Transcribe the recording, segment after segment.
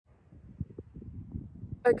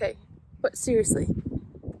Okay, but seriously,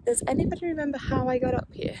 does anybody remember how I got up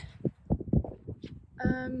here?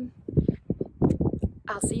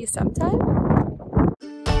 I'll see you sometime.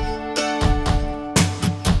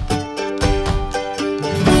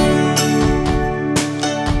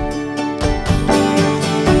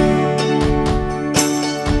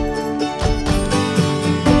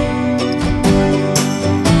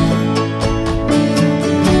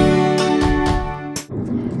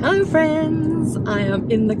 Hello friends, I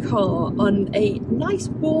am in the car on a nice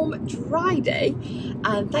warm dry day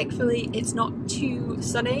and thankfully it's not too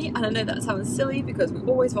sunny, and I know that sounds silly because we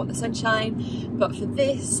always want the sunshine, but for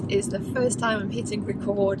this is the first time I'm hitting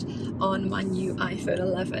record on my new iPhone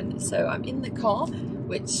 11. So I'm in the car,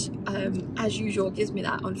 which as usual gives me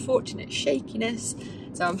that unfortunate shakiness,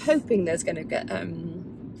 so I'm hoping there's going to get a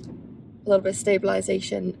little bit of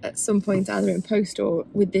stabilization at some point, either in post or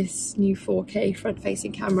with this new 4K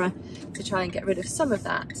front-facing camera, to try and get rid of some of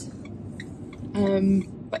that.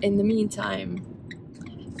 But in the meantime,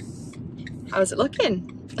 how's it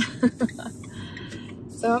looking?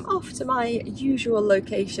 So I'm off to my usual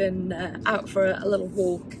location, out for a little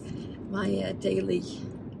walk, my daily,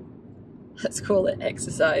 let's call it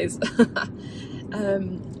exercise.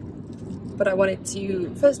 But I wanted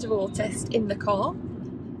to first of all test in the car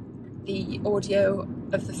the audio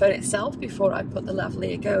of the phone itself before I put the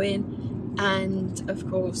lavalier go in, and of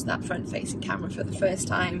course that front-facing camera for the first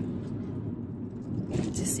time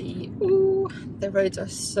to see. Ooh, the roads are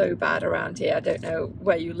so bad around here. I don't know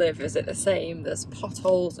where you live, is it the same? There's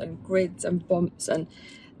potholes and grids and bumps, and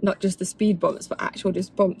not just the speed bumps but actual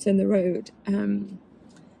just bumps in the road.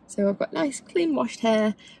 So I've got nice clean washed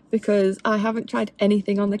hair because I haven't tried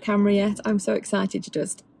anything on the camera yet. I'm so excited to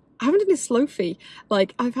just, I haven't done a SLOFIE.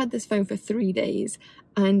 Like, I've had this phone for 3 days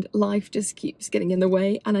and life just keeps getting in the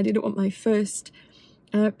way, and I didn't want my first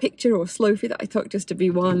picture or SLOFIE that I took just to be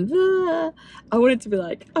one. I wanted to be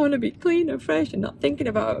like, I want to be clean and fresh and not thinking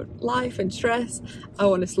about life and stress. I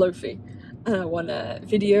want a SLOFIE and I want a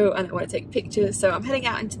video and I want to take pictures. So I'm heading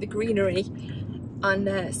out into the greenery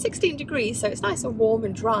on 16 degrees, so it's nice and warm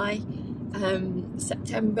and dry,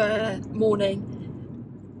 September morning,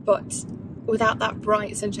 but without that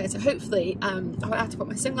bright sunshine. So hopefully I won't have to put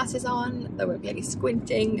my sunglasses on, there won't be any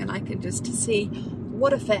squinting, and I can just see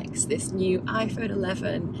what effects this new iPhone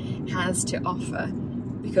 11 has to offer,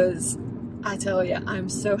 because I tell you, I'm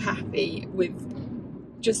so happy with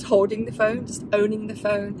just holding the phone, just owning the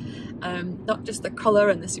phone, not just the colour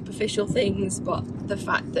and the superficial things, but the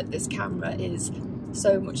fact that this camera is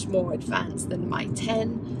so much more advanced than my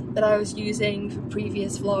 10 that I was using for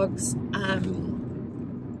previous vlogs.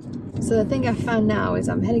 So the thing I've found now is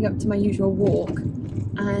I'm heading up to my usual walk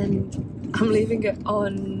and I'm leaving it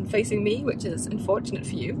on facing me, which is unfortunate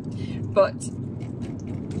for you, but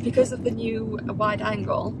because of the new wide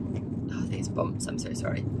angle, oh, these bumps, I'm so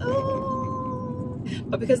sorry. Oh.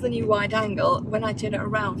 But because of the new wide angle, when I turn it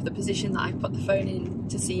around for the position that I've put the phone in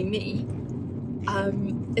to see me,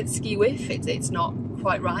 it's skew-whiff, it's not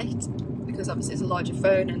quite right, because obviously it's a larger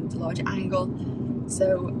phone and a larger angle,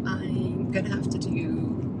 so I'm gonna have to do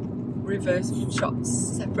reverse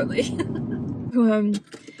shots separately.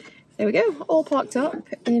 There we go, all parked up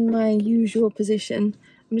in my usual position.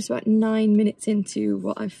 I'm just about 9 minutes into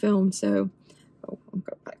what I've filmed, so oh, I've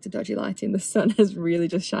got back to dodgy lighting. The sun is really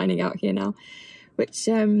just shining out here now, which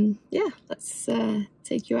yeah, let's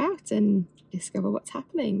take you out and discover what's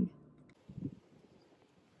happening.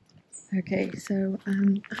 Okay, so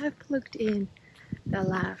I've plugged in the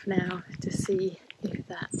lav now to see if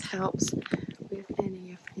that helps with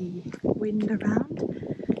any of the wind around,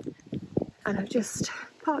 and I've just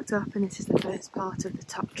parked up and this is the first part of the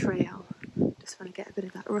top trail. Just want to get a bit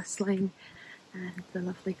of that rustling and the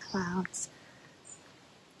lovely clouds.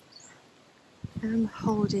 I'm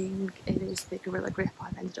holding, it is the Gorilla Grip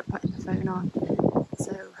I've ended up putting the phone on,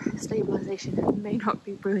 so stabilisation may not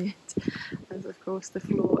be brilliant, as of course the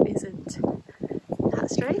floor isn't that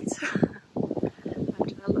straight. I'm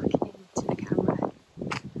trying to look into the camera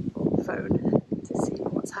or the phone to see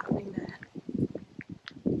what's happening there.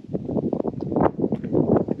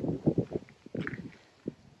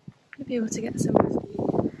 I'll be able to get some of the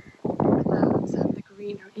clouds and the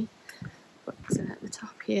greenery, but at the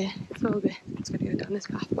top here it's all good. I'm just going to go down this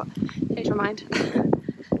path, but change my mind.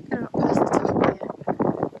 Go up past the top here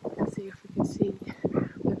and see if we can see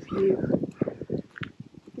the view.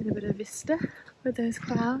 Get a bit of vista with those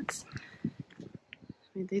clouds. I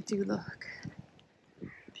mean, they do look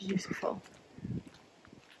beautiful.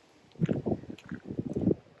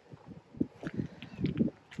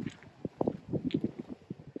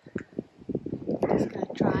 Just going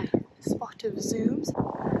to try a spot of zooms.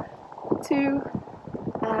 2,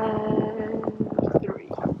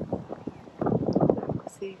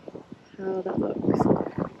 how that looks.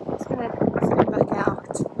 Just gonna go back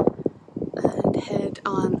out and head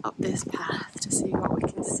on up this path to see what we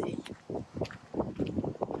can see.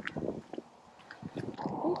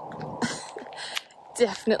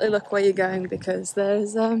 Definitely look where you're going, because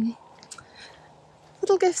there's little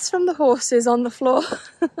gifts from the horses on the floor.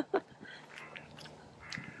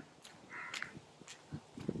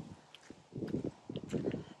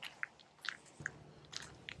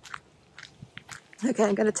 Okay,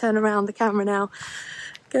 I'm going to turn around the camera now.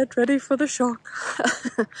 Get ready for the shock.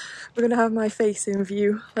 We're going to have my face in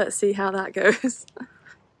view. Let's see how that goes.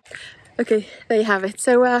 Okay, there you have it.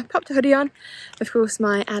 So popped a hoodie on, of course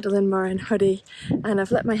my Adeline Moran hoodie, and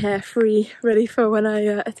I've let my hair free, ready for when I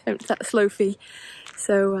attempt that SLOFIE.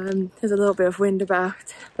 So there's a little bit of wind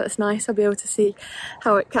about, but it's nice. I'll be able to see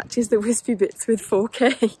how it catches the wispy bits with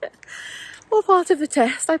 4K. All part of the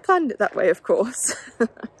test. I planned it that way, of course.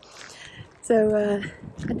 So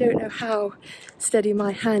I don't know how steady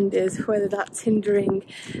my hand is, whether that's hindering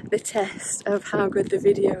the test of how good the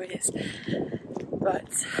video is.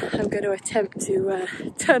 But I'm going to attempt to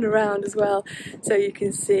turn around as well so you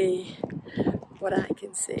can see what I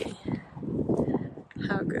can see.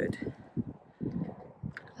 How good.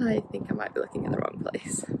 I think I might be looking in the wrong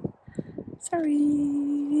place.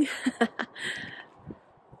 Sorry.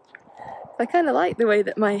 I kind of like the way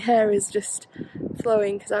that my hair is just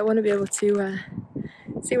flowing, because I want to be able to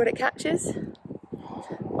see what it catches.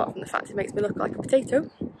 Apart from the fact it makes me look like a potato.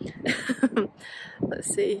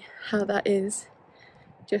 Let's see how that is.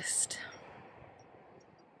 Just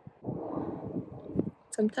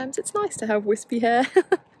sometimes it's nice to have wispy hair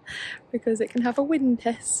because it can have a wind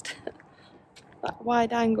test. That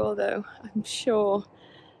wide angle though, I'm sure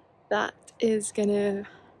that is gonna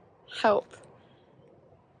help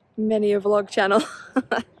many a vlog channel.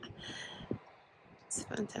 It's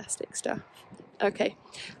fantastic stuff. Okay,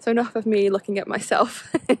 so enough of me looking at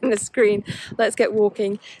myself in the screen. Let's get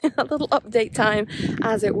walking. A little update time,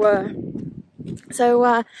 as it were. So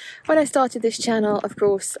when I started this channel, of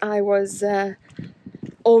course, I was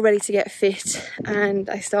all ready to get fit, and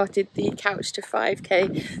I started the couch to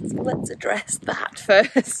 5K. So let's address that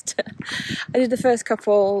first. I did the first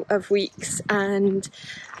couple of weeks, and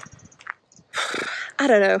I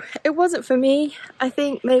don't know, it wasn't for me. I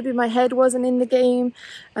think maybe my head wasn't in the game.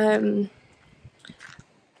 I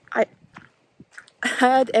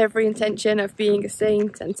had every intention of being a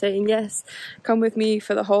saint and saying, yes, come with me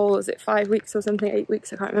for the whole, is it 5 weeks or something, 8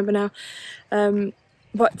 weeks, I can't remember now.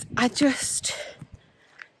 But I just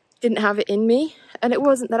didn't have it in me. And it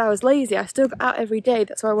wasn't that I was lazy, I still got out every day.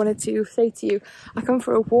 That's what I wanted to say to you. I come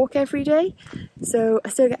for a walk every day, so I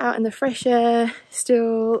still get out in the fresh air,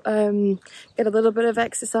 still get a little bit of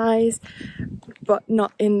exercise, but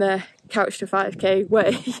not in the couch to 5K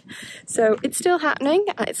way. So it's still happening,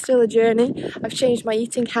 it's still a journey. I've changed my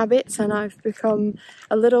eating habits and I've become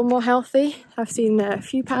a little more healthy. I've seen a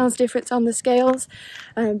few pounds difference on the scales,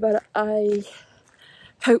 but I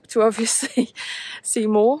hope to obviously see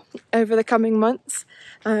more over the coming months.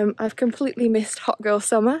 I've completely missed hot girl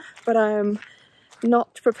summer, but I'm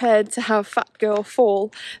not prepared to have fat girl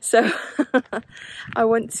fall, so I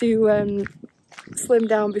want to slim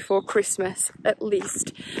down before Christmas at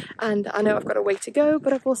least, and I know I've got a way to go,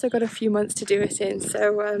 but I've also got a few months to do it in,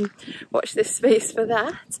 so watch this space for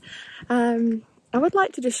that. I would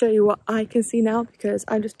like to just show you what I can see now, because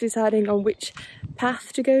I'm just deciding on which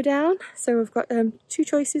path to go down. So we've got two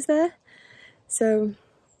choices there, so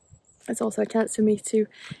it's also a chance for me to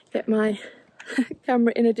get my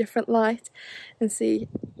camera in a different light and see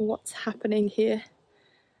what's happening here.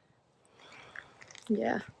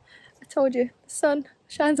 Yeah, I told you, the sun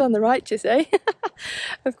shines on the righteous, eh?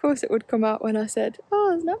 Of course it would come out when I said, oh,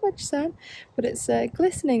 there's not much sun, but it's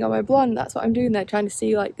glistening on my blonde. That's what I'm doing there, trying to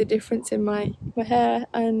see like the difference in my hair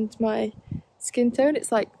and my skin tone.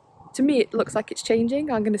 It's like, to me it looks like it's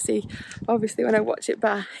changing. I'm going to see obviously when I watch it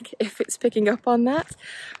back if it's picking up on that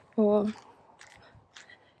or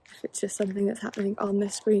if it's just something that's happening on the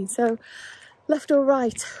screen. So left or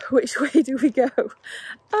right, which way do we go?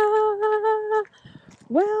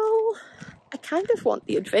 Well, I kind of want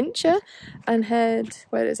the adventure and head,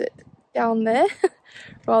 where is it, down there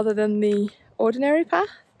rather than the ordinary path.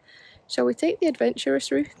 Shall we take the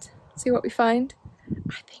adventurous route, see what we find?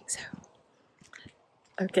 I think so.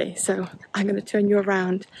 Okay, so I'm going to turn you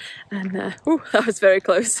around and, oh, that was very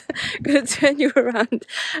close. I'm going to turn you around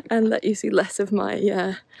and let you see less of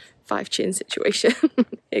my 5 chin situation.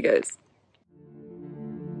 Here goes.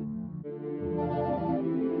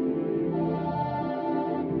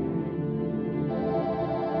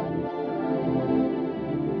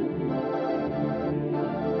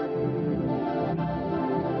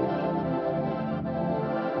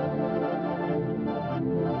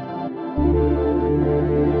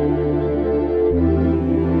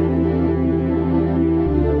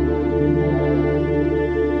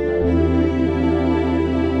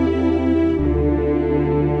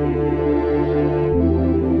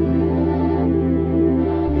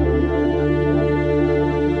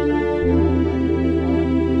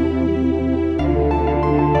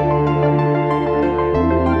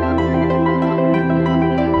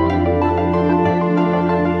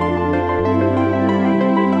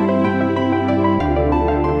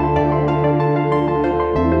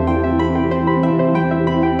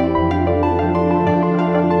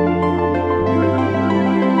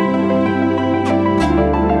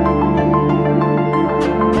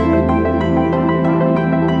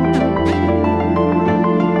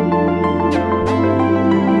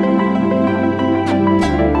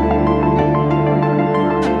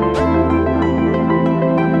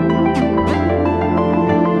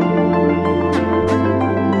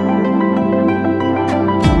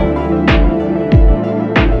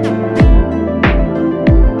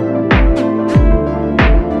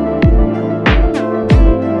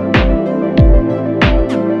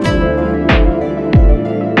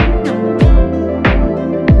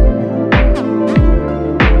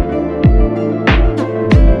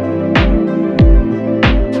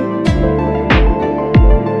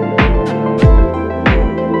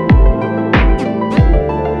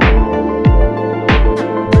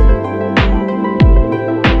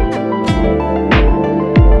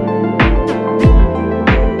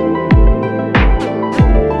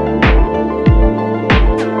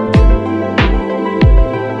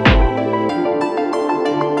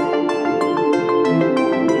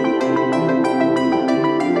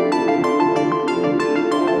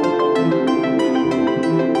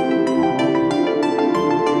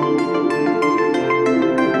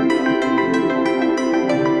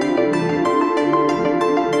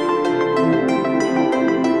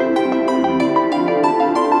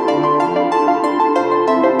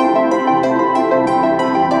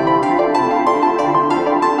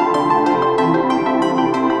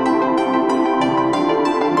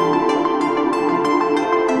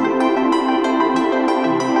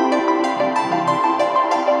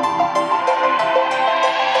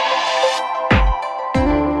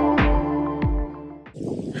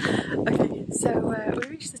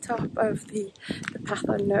 of the path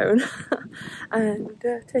unknown and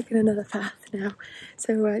taking another path now.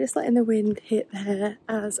 So just letting the wind hit there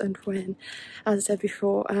as and when, as I said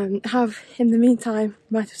before. Have in the meantime,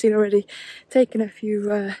 you might have seen already, taken a few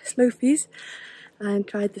SLOFIEs and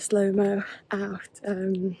tried the slow-mo out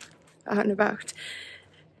and about.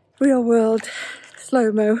 Real world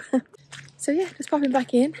slow-mo. So yeah, just popping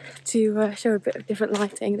back in to show a bit of different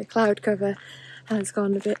lighting. The cloud cover has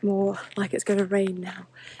gone a bit more like it's going to rain now.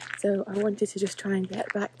 So I wanted to just try and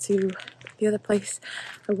get back to the other place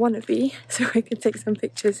I want to be so I can take some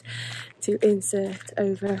pictures to insert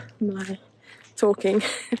over my talking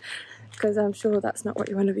because I'm sure that's not what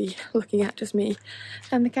you want to be looking at, just me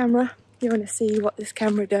and the camera. You want to see what this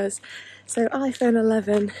camera does. So iPhone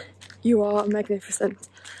 11, you are magnificent.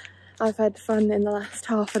 I've had fun in the last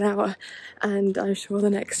half an hour and I'm sure the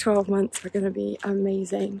next 12 months are going to be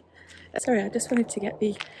amazing. Sorry, I just wanted to get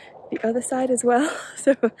the other side as well.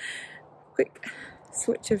 So quick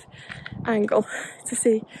switch of angle to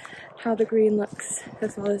see how the green looks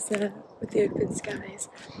as well as with the open skies.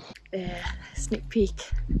 There, sneak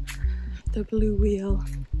peek. The blue wheel,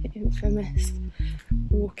 the infamous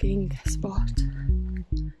walking spot.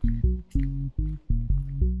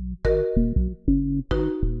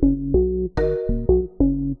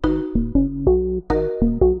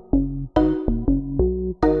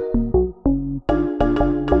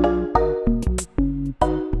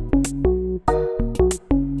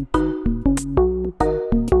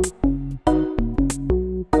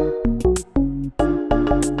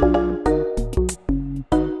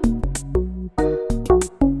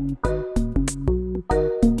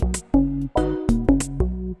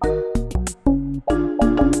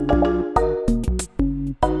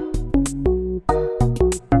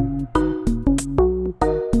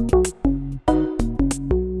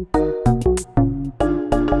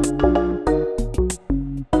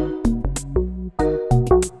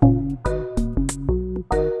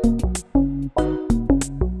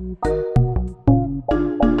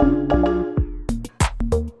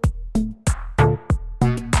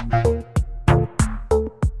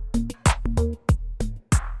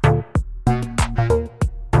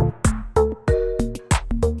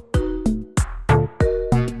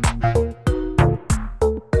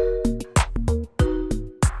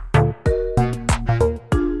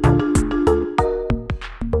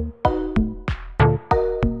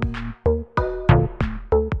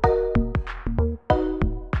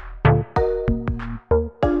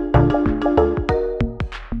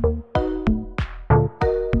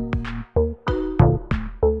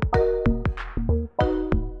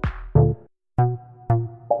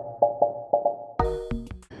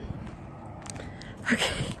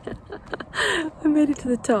 I made it to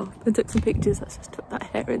the top and took some pictures. Let's just put that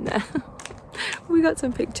hair in there. We got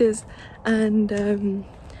some pictures and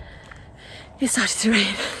it started to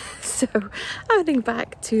rain. So I'm heading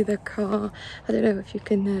back to the car. I don't know if you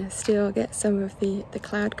can still get some of the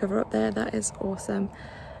cloud cover up there. That is awesome.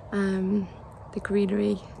 The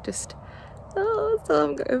greenery just... Oh, so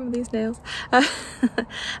I'm going over these nails.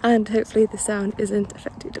 And hopefully the sound isn't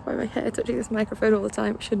affected by my hair touching this microphone all the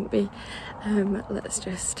time. It shouldn't be. Let's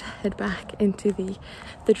just head back into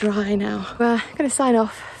the dry now. I'm going to sign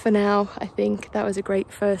off for now. I think that was a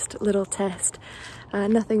great first little test.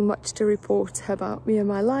 Nothing much to report about me and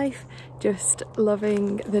my life, just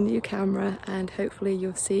loving the new camera, and hopefully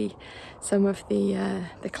you'll see some of the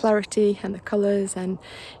clarity and the colours and,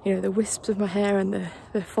 you know, the wisps of my hair and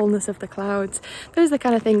the fullness of the clouds. Those are the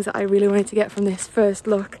kind of things that I really wanted to get from this first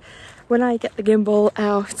look. When I get the gimbal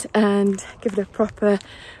out and give it a proper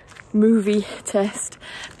movie test,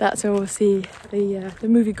 that's when we'll see the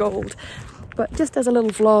movie gold. But just as a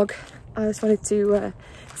little vlog, I just wanted to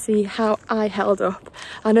see how I held up.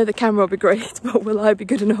 I know the camera will be great, but will I be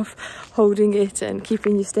good enough holding it and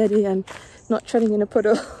keeping you steady and not treading in a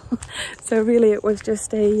puddle? So really it was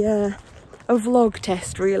just a vlog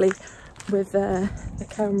test really with the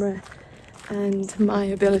camera and my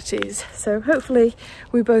abilities. So hopefully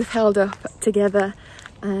we both held up together,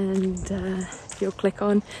 and you'll click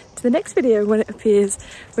on to the next video when it appears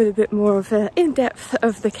with a bit more of in-depth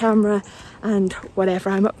of the camera and whatever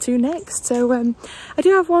I'm up to next. So I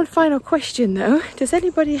do have one final question though. Does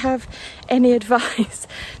anybody have any advice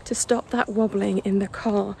to stop that wobbling in the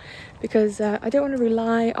car? Because I don't want to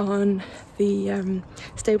rely on the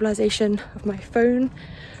stabilization of my phone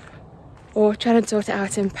or trying to sort it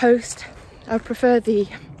out in post. I would prefer the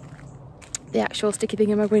actual sticky thing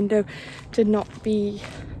in my window to not be...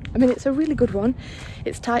 I mean, it's a really good one,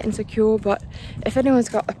 it's tight and secure, but if anyone's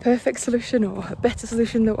got a perfect solution or a better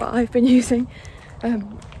solution than what I've been using,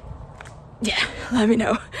 yeah, let me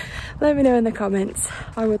know. let me know in the comments.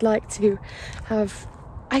 I would like to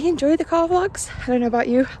I enjoy the car vlogs. I don't know about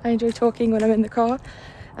you, I enjoy talking when I'm in the car,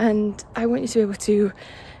 and I want you to be able to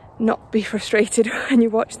not be frustrated when you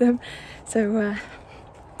watch them. So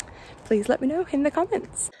please let me know in the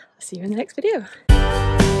comments. I'll see you in the next video.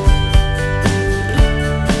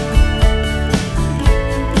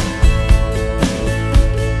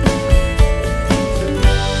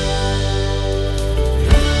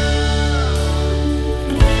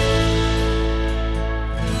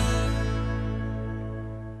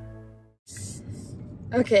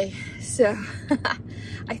 Okay, so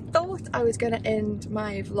I thought I was going to end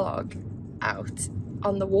my vlog out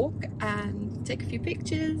on the walk and take a few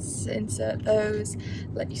pictures, insert those,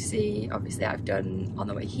 let you see. Obviously I've done on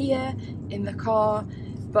the way here in the car,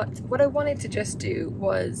 but what I wanted to just do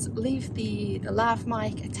was leave the lav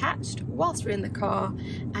mic attached whilst we're in the car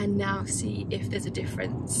and now see if there's a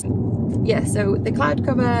difference. Yeah, so the cloud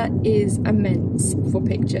cover is immense for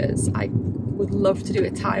pictures. I would love to do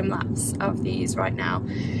a time lapse of these right now,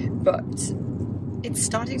 but it's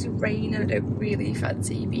starting to rain and I don't really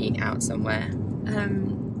fancy being out somewhere.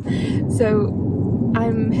 So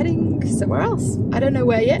I'm heading somewhere else. I don't know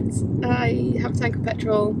where yet. I have a tank of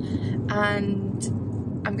petrol and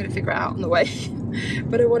I'm going to figure it out on the way.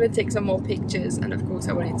 But I want to take some more pictures, and of course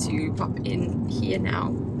I wanted to pop in here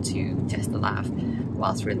now to test the lav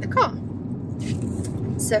whilst we're in the car.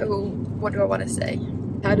 So what do I want to say?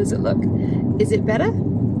 How does it look? Is it better?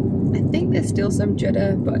 I think there's still some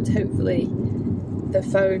judder, but hopefully the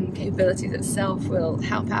phone capabilities itself will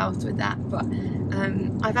help out with that. But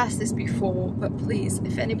I've asked this before, but please,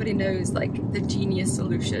 if anybody knows like the genius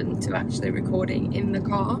solution to actually recording in the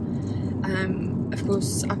car, of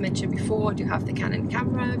course I've mentioned before I do have the Canon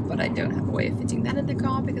camera, but I don't have a way of fitting that in the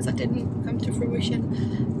car because that didn't come to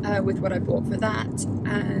fruition with what I bought for that,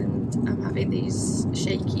 and I'm having these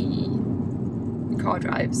shaky car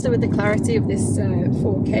drives. So with the clarity of this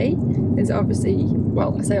 4K is obviously,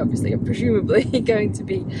 well, I say obviously, presumably going to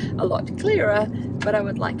be a lot clearer, but I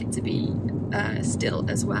would like it to be still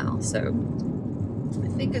as well. So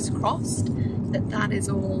fingers crossed that that is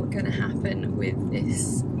all going to happen with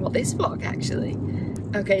this, well, this vlog actually.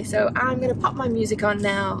 Okay, so I'm going to pop my music on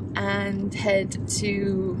now and head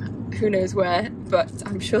to who knows where, but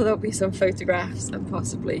I'm sure there'll be some photographs and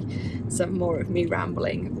possibly some more of me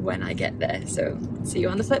rambling when I get there. So see you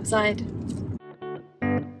on the flip side.